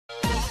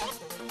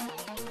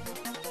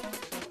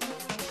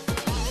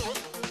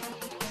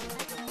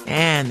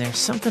Man, there's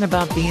something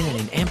about being in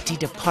an empty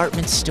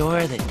department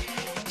store that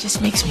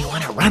just makes me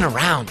want to run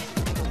around.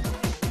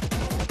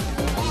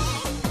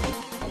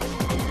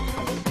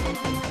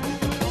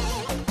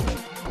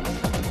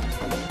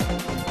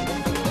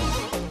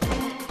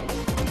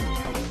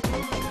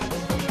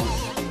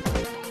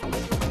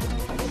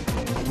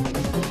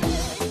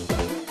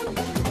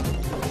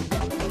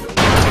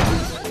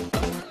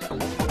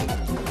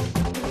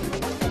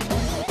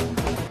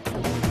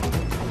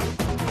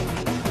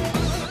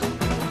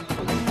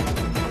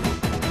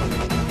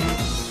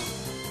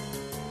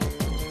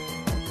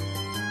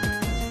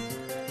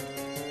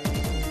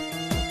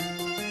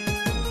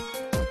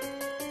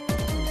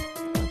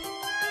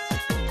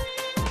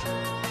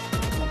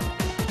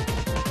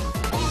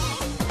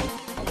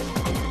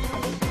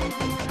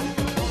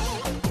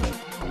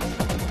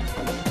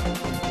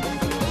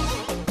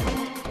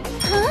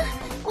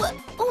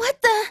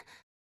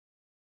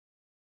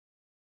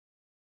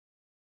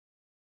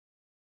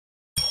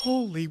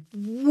 Holy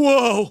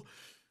whoa!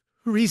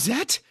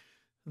 Reset?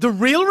 The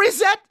real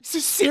Reset?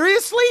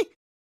 Seriously?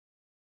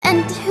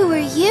 And who are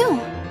you?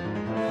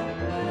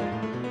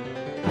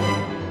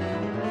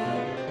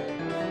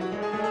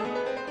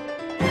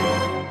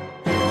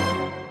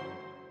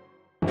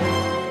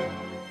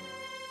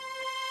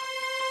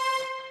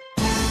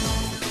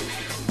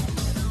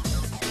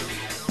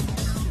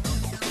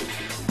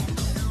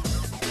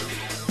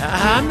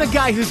 I'm the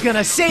guy who's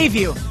gonna save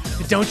you.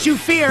 Don't you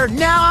fear,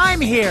 now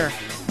I'm here.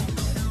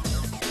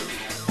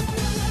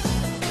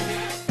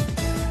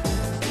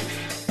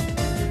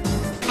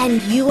 And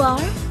you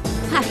are?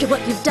 After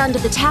what you've done to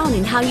the town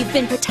and how you've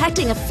been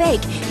protecting a fake,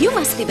 you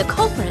must be the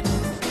culprit.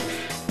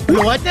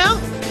 What now?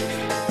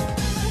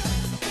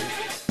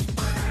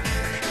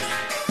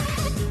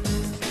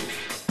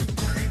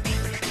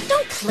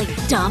 Don't play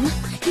dumb.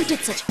 You did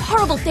such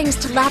horrible things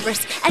to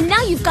Labrys, and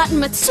now you've gotten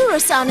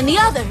Matsura-san and the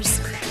others.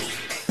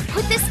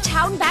 Put this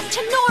town back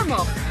to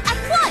normal, at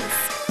once!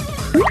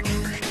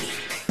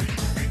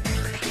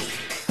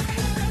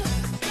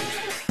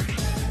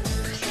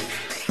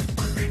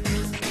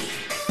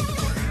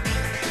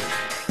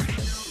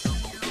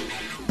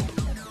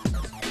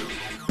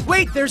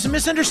 Wait, there's a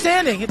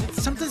misunderstanding.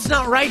 Something's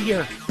not right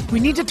here. We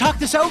need to talk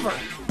this over.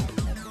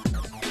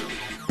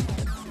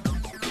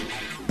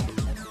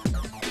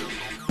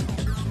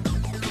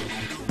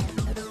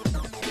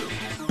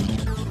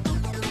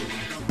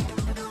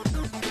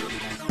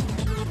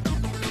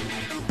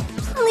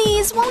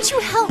 Please, won't you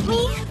help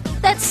me?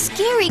 That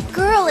scary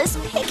girl is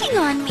picking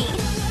on me.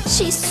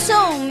 She's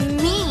so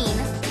mean.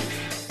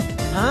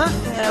 Huh?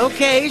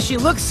 Okay, she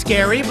looks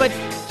scary, but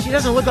she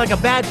doesn't look like a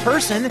bad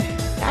person.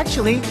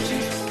 Actually,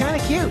 she's kind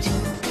of cute.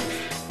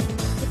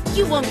 If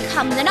you won't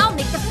come, then I'll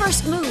make the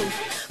first move.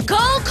 Go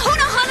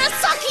Konohana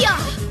Sakuya!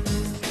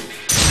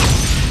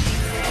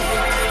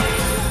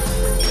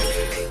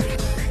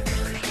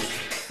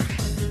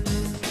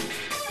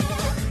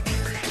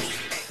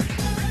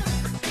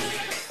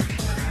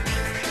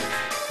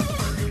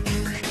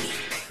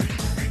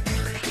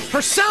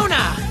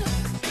 Persona!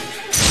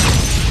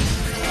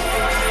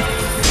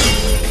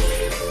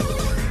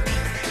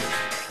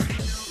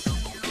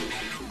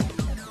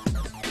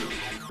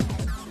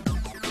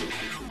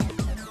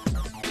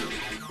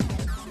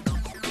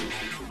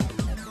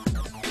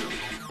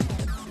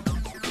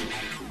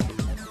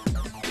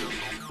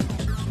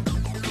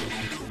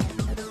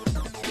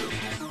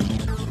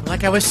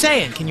 Like I was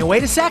saying, can you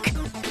wait a sec?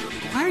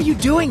 Why are you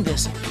doing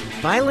this?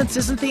 Violence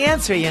isn't the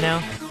answer, you know.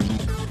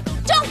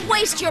 Don't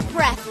waste your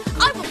breath!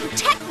 I will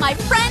protect my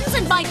friends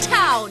and my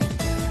town!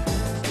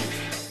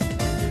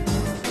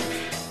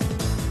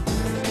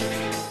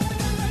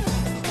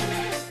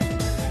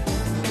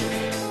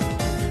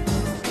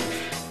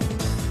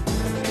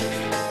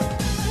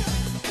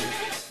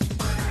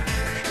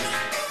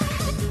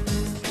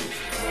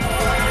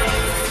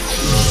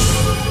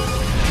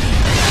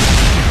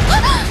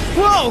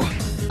 Whoa!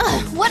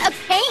 What a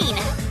pain!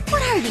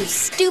 What are you,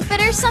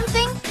 stupid or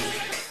something?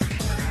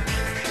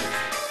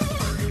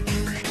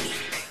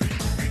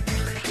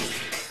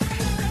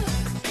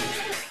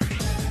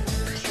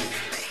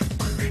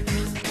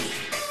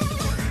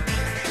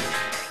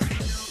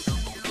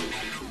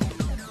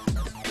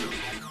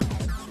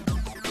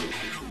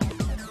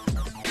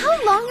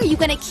 How long are you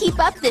gonna keep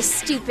up this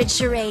stupid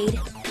charade?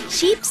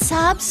 Cheap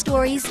sob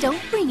stories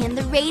don't bring in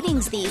the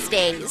ratings these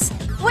days.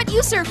 What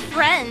use are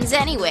friends,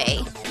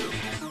 anyway?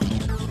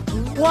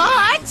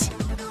 What?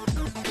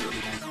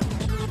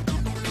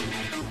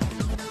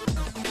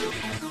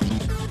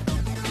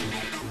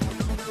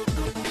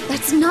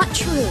 That's not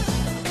true.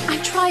 I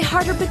try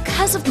harder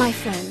because of my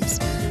friends.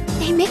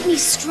 They make me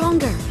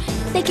stronger.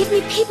 They give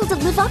me people to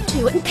live up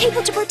to and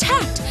people to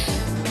protect.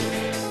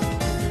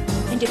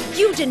 And if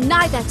you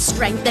deny that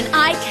strength, then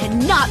I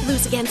cannot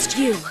lose against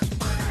you.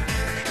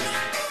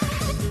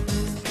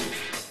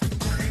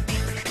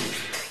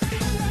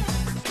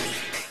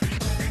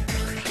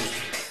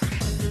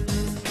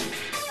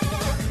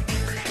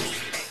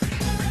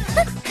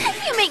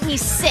 You make me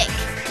sick.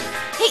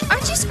 Hey,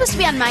 aren't you supposed to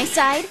be on my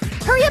side?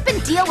 Hurry up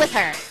and deal with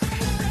her.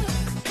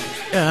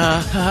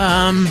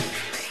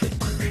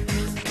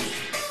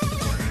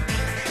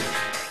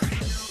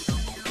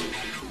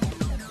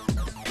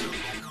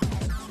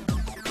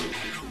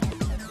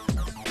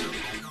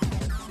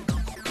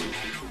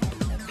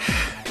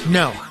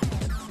 No.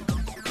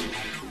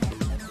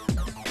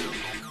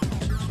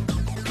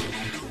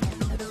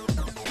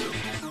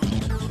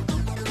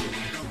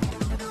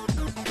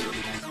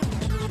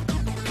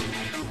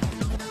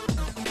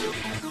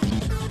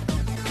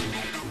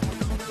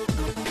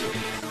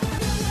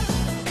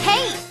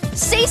 Hey,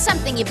 say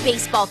something, you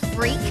baseball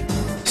freak.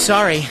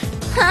 Sorry.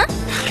 Huh?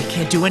 I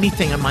can't do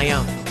anything on my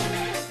own.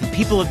 And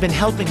people have been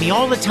helping me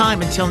all the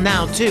time until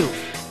now, too.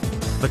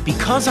 But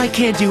because I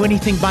can't do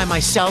anything by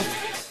myself,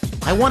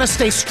 I want to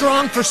stay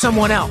strong for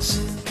someone else.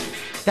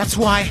 That's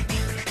why,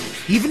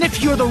 even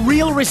if you're the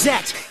real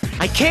Rosette,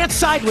 I can't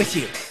side with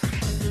you.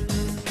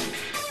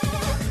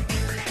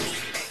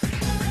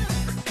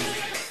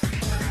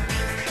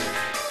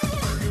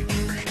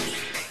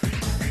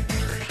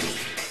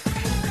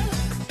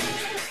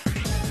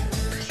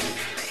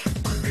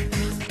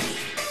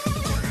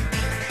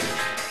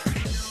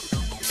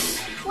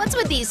 What's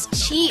with these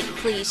cheap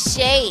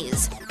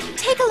cliches?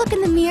 Take a look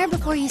in the mirror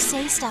before you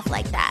say stuff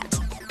like that.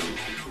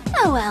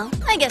 Oh well,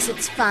 I guess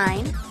it's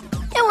fine.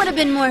 It would have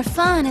been more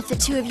fun if the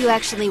two of you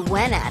actually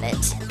went at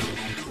it.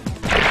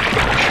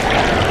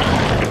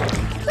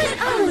 But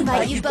I'll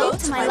invite you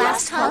both to my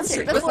last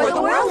concert before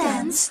the world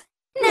ends.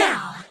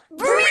 Now,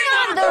 bring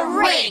on the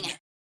ring!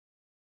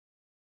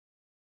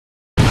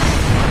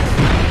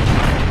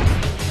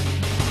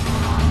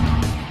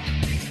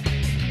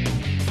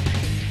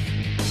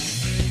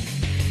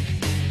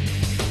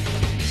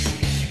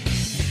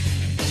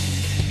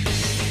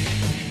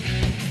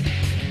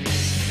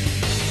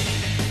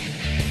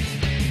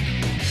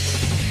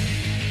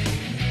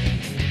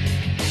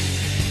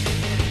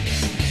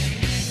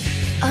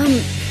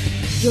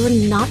 You're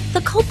not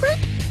the culprit?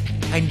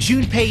 I'm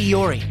Junpei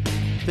Iori,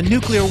 the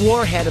nuclear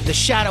warhead of the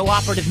Shadow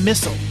Operative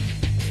Missile.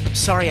 I'm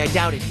sorry I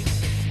doubted you.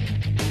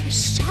 The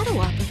Shadow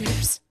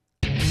Operatives?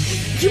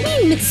 You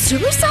mean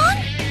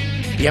Mitsuru-san?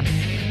 Yep,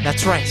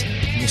 that's right.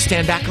 Can you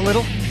stand back a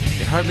little?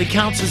 It hardly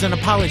counts as an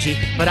apology,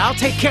 but I'll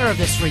take care of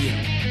this for you.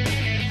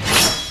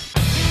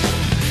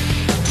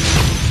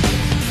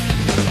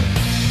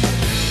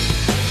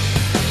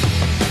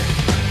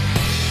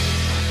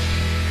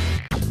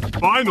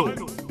 Final!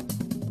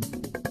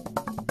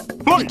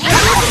 Fight! The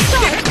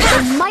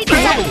mighty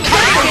double.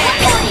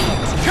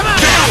 Come on!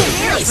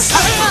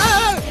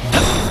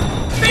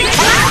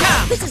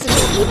 This is an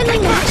evenly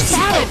matched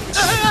battle.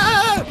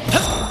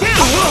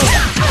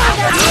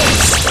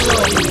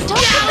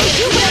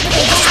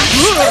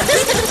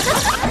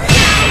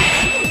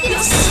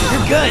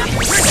 You're good!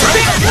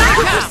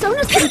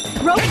 Persona's been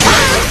broken.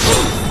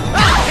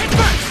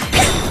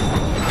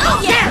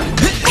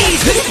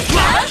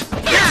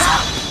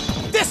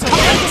 This'll work!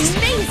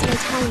 Amazing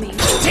timing.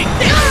 Take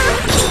this!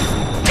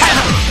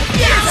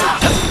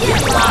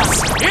 Get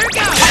lost. Here it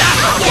goes!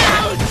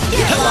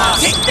 Get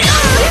lost. Take this!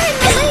 You're in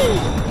the lead.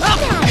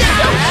 Now,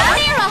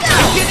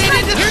 don't Get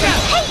into the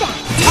payback.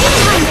 You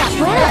timed that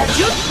well.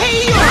 Junpei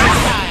Iori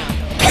style!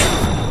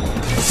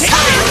 Take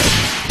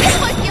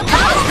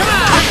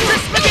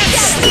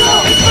this!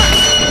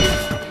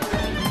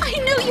 I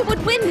knew you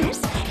would win this.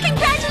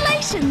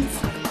 Congratulations.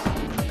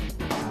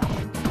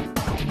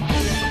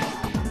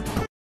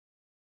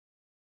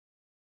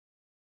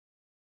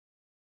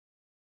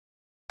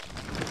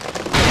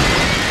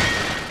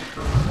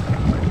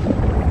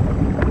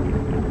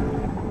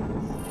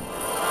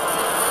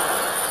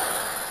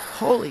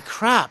 Holy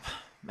crap.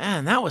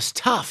 Man, that was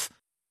tough.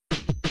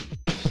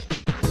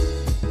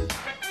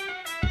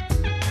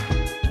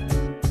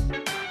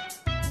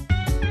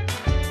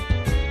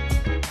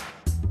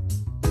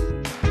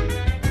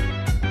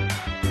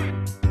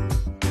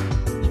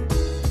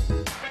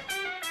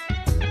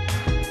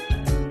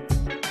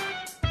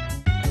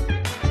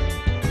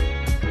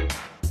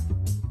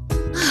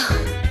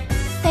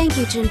 Thank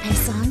you,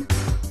 Junpei-san.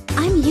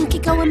 I'm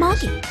Yukiko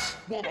Amagi.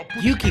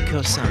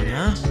 Yukiko-san,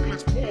 huh?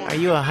 Are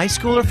you a high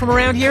schooler from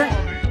around here?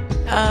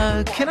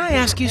 Can I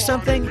ask you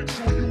something?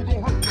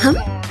 Huh?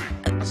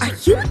 Are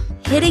you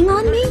hitting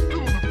on me?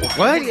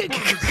 What?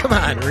 Come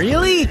on,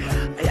 really?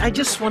 I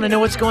just want to know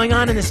what's going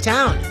on in this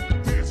town.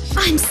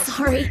 I'm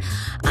sorry.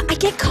 I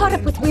get caught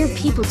up with weird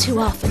people too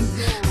often.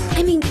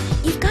 I mean,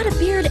 you've got a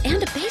beard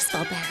and a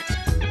baseball bat.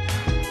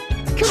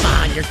 Come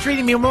on, you're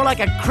treating me more like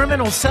a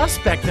criminal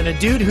suspect than a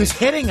dude who's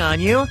hitting on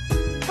you.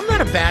 I'm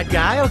not a bad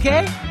guy,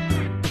 okay?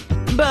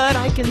 But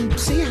I can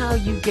see how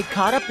you get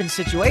caught up in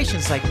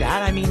situations like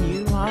that. I mean,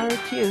 you are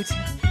cute.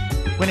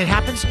 When it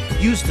happens,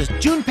 use the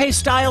Junpei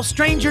style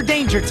stranger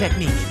danger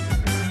technique.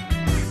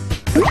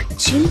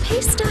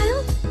 Junpei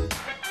style?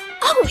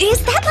 Oh,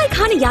 is that like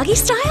Hanayagi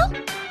style?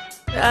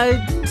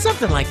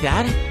 Something like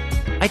that.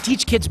 I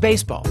teach kids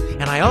baseball,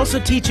 and I also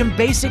teach them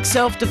basic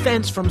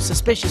self-defense from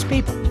suspicious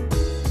people.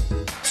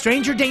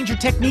 Stranger danger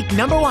technique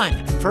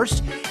 #1.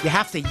 First, you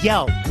have to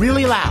yell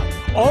really loud.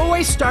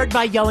 Always start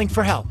by yelling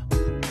for help.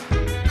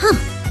 Huh,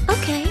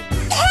 okay.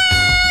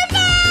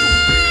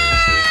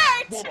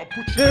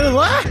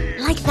 What?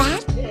 Like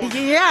that?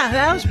 Yeah,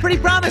 that was pretty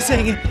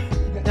promising.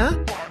 Huh?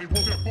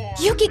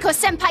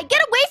 Yukiko-senpai,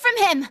 get away from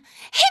him!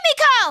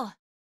 Himiko!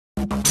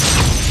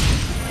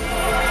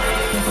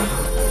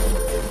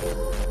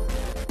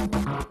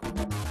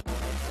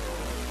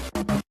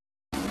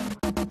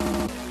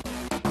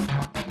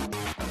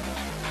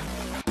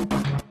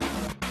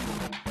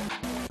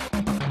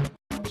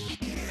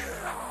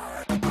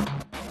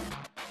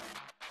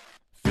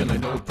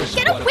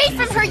 Get away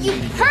from her, you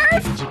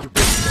perv!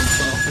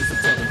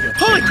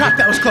 Holy crap,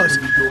 that was close.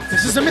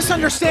 This is a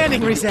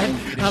misunderstanding, Reset.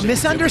 A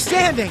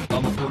misunderstanding.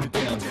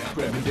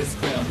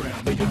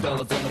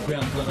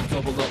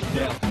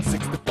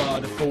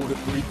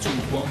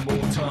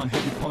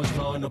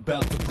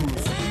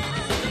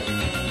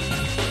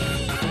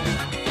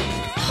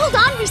 Hold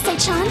on,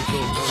 Rise-chan.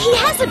 He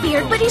has a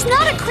beard, but he's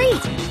not a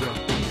creep.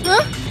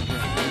 Huh?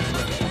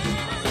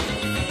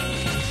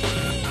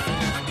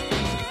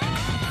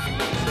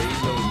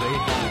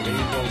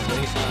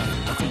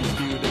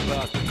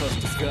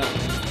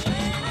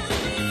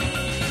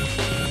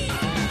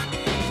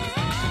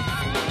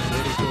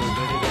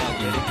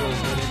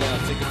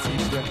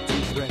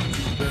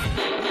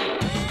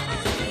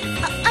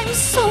 I'm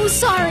so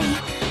sorry.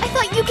 I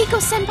thought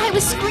Yukiko-senpai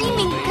was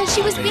screaming because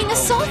she was being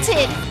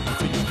assaulted.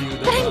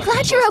 But I'm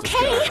glad you're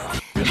okay.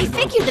 I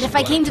figured that if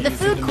I came to the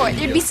food court,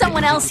 there'd be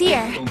someone else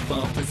here.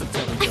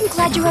 I'm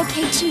glad you're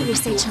okay too,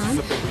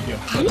 Rise-chan.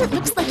 And it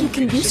looks like you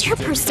can use your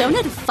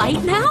persona to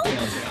fight now?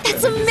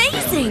 That's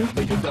amazing!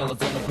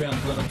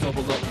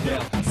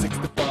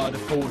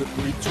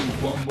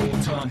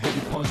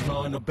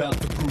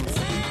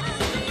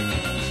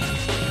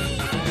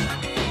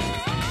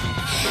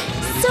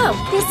 So,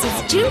 this is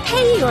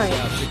Junpei Iori.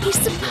 He's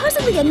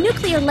supposedly a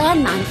nuclear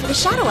landmine for the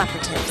Shadow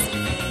Operatives.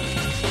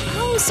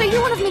 Oh, so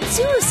you're one of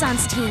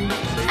Mitsuru-san's team.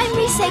 I'm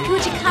Risei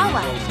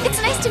Fujikawa.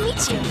 It's nice to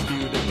meet you.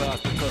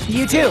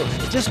 You too.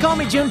 Just call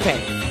me Junpei.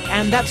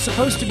 And that's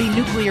supposed to be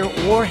nuclear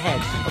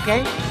warhead,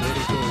 okay?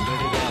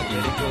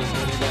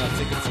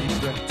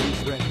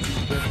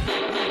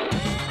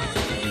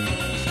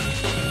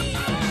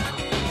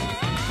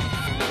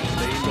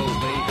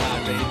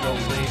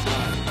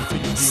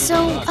 So,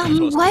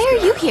 why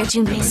are you here,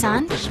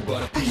 Junpei-san?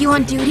 Are you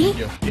on duty?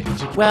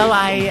 Well,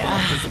 I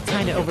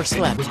kinda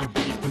overslept.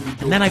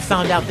 And then I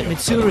found out that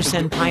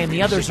Mitsuru-senpai and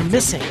the others are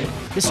missing.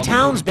 This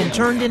town's been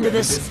turned into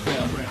this...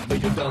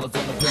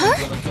 Huh?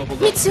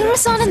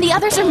 Mitsuru-san and the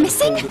others are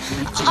missing?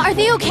 Are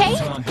they okay?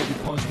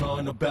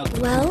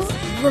 Well,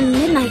 the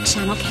Midnight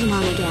Channel came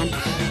on again,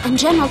 and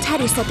General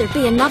Teddy said there'd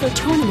be another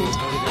tournament.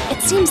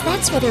 It seems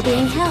that's where they're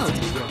being held.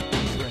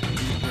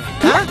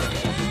 Huh?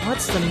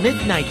 What's the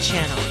Midnight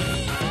Channel?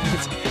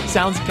 It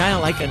sounds kinda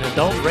like an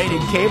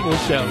adult-rated cable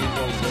show.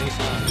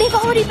 They've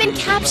already been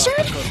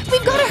captured?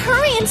 We've got to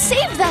hurry and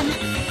save them!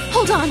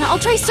 Hold on, I'll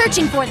try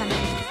searching for them.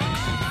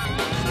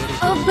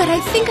 Oh, but I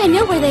think I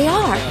know where they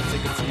are.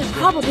 They're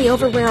probably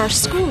over where our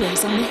school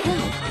is on the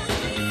hill.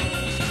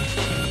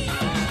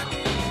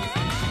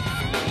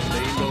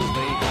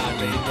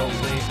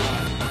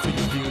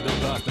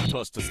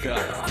 Touch the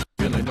sky.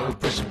 Feeling no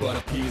pressure, but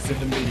a piece in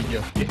the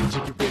media. Getting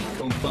jiggy with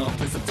come find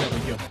place, I'm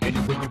telling ya.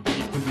 Anywhere you be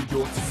from New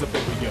York to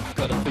Siberia.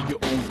 Cut up in your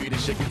own beat and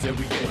shake it till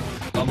we get.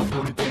 I'ma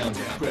put it down,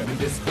 grabbing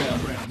this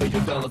ground. Lay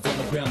your dollars on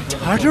the ground.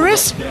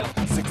 Tartarus?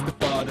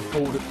 65 to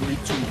 4 to 3,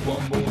 2,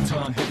 one more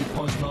time. Heavy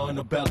punchline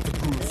about to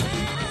cruise.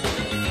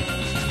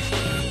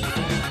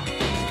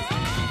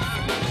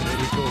 Let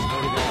it go,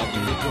 let it out,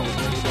 let it go,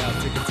 let it out.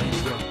 Take a deep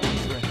breath.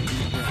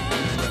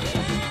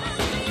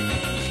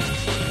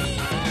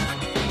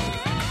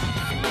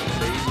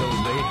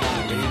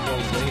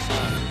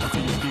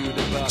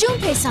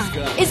 Junpei-san,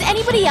 is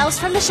anybody else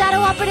from the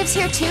Shadow Operatives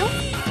here too?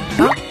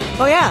 Huh?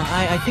 Oh yeah,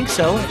 I think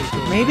so.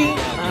 Maybe?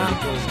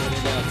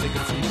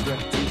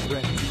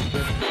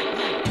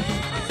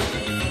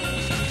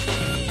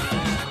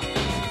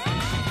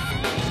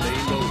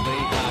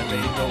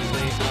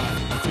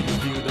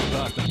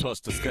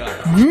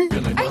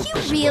 Are you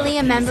really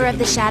a member of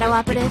the Shadow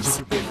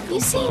Operatives? You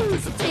seem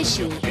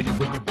fishy.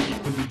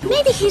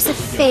 Maybe he's a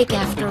fake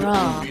after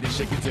all.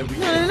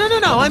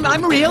 No,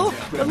 I'm real.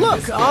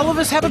 Look, all of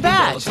us have a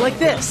badge, like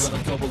this.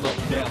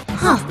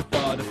 Huh.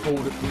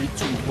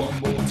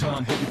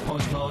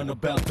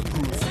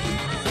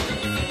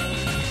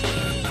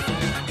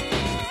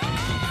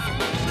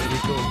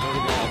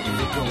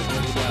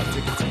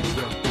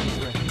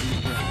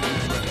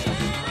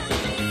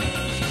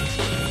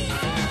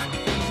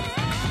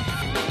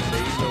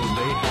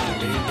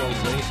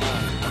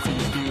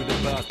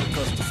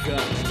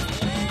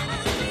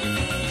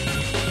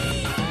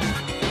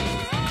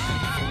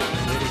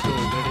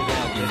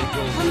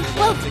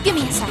 Well, give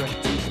me a sec.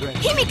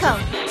 Himiko,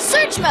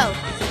 search mode!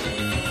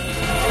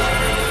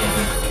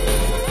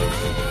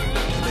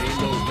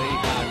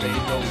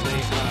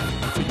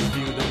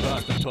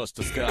 Touch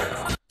the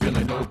sky.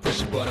 Feeling no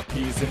pressure, but a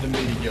piece in the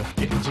media.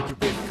 Getting jiggy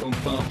with come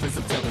find place,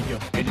 I'm telling ya.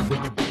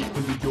 Anywhere you be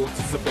from New York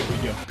to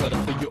Siberia. Cut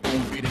up in your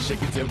own beat and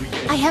shake it till we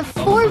get. I have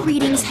 4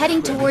 readings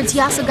heading towards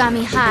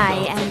Yasogami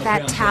High and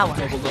that tower.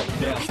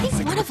 I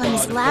think one of them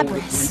is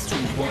Labris.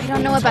 I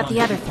don't know about the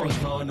other 3.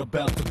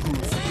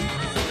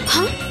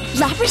 Huh?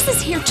 Labris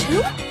is here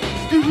too?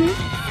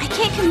 I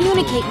can't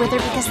communicate with her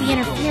because the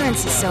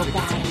interference is so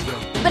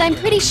bad. But I'm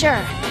pretty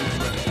sure.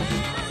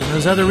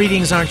 Those other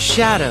readings aren't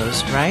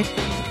shadows, right?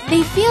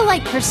 They feel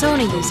like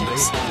persona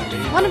users.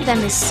 One of them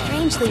is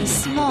strangely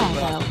small,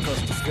 though.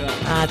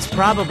 It's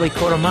probably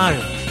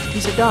Koromaru.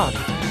 He's a dog.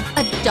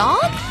 A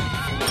dog?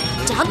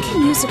 Dog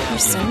can use a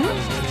persona?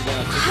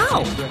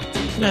 How?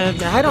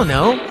 I don't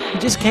know. He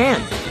just can.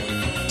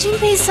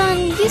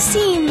 Junpei-san, you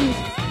seem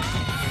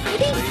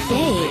pretty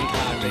vague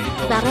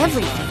about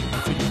everything.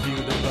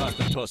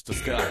 Touch the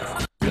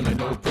sky. Feeling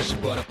no pressure,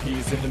 but a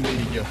piece in the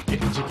media.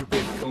 Getting jiggy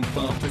with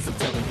confirmed, please I'm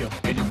telling you.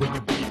 Anywhere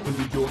you be, from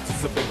New York to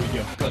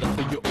Siberia. Cut up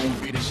for your own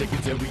beat and shake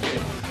it till we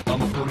get.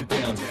 I'ma put it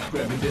down,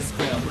 grabbing this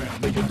crown.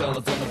 Lay your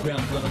dollars on the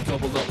ground, gonna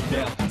double up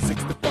now.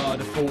 65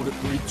 to 4 to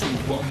 3, 2,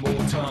 one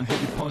more time.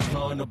 Heavy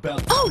punchline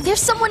about. Oh,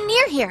 there's someone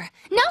near here!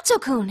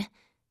 Naoto-kun!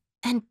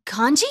 And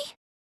Kanji?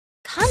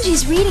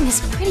 Kanji's reading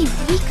is pretty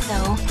weak,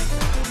 though.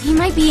 He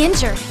might be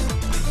injured.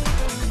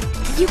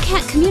 You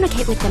can't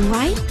communicate with them,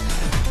 right?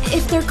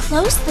 If they're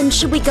close, then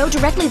should we go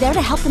directly there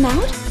to help them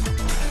out?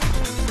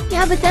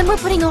 Yeah, but then we're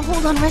putting a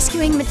hold on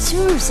rescuing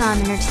Mitsuru-san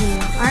and her team,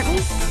 aren't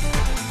we?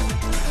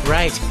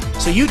 Right.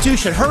 So you two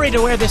should hurry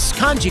to where this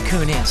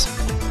Kanji-kun is.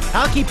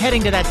 I'll keep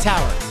heading to that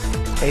tower.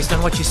 Based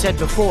on what you said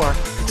before,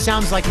 it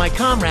sounds like my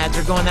comrades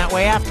are going that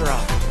way after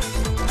all.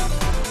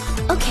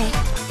 Okay.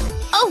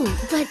 Oh,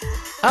 but...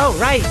 Oh,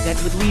 right. That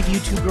would leave you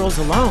 2 girls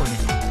alone.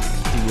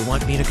 Do you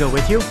want me to go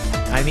with you?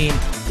 I mean,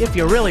 if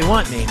you really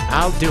want me,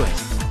 I'll do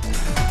it.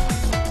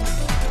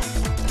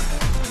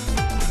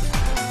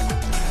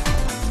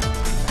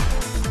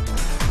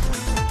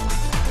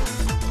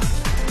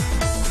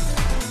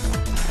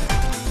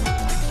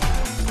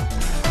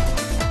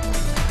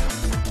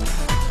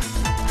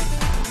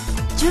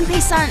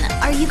 Junpei-san,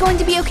 are you going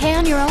to be okay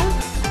on your own?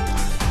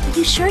 Are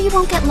you sure you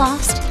won't get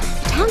lost?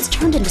 The town's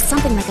turned into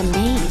something like a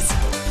maze.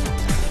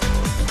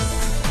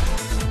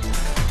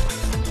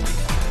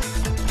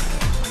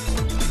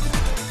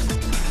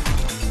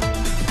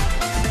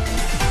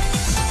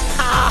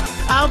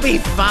 I'll be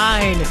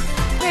fine.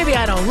 Maybe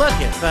I don't look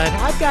it, but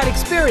I've got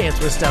experience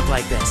with stuff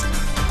like this.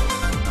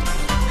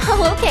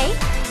 Oh, okay.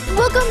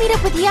 We'll go meet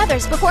up with the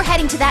others before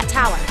heading to that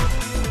tower.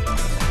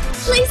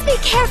 Please be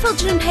careful,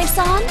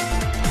 Junpei-san.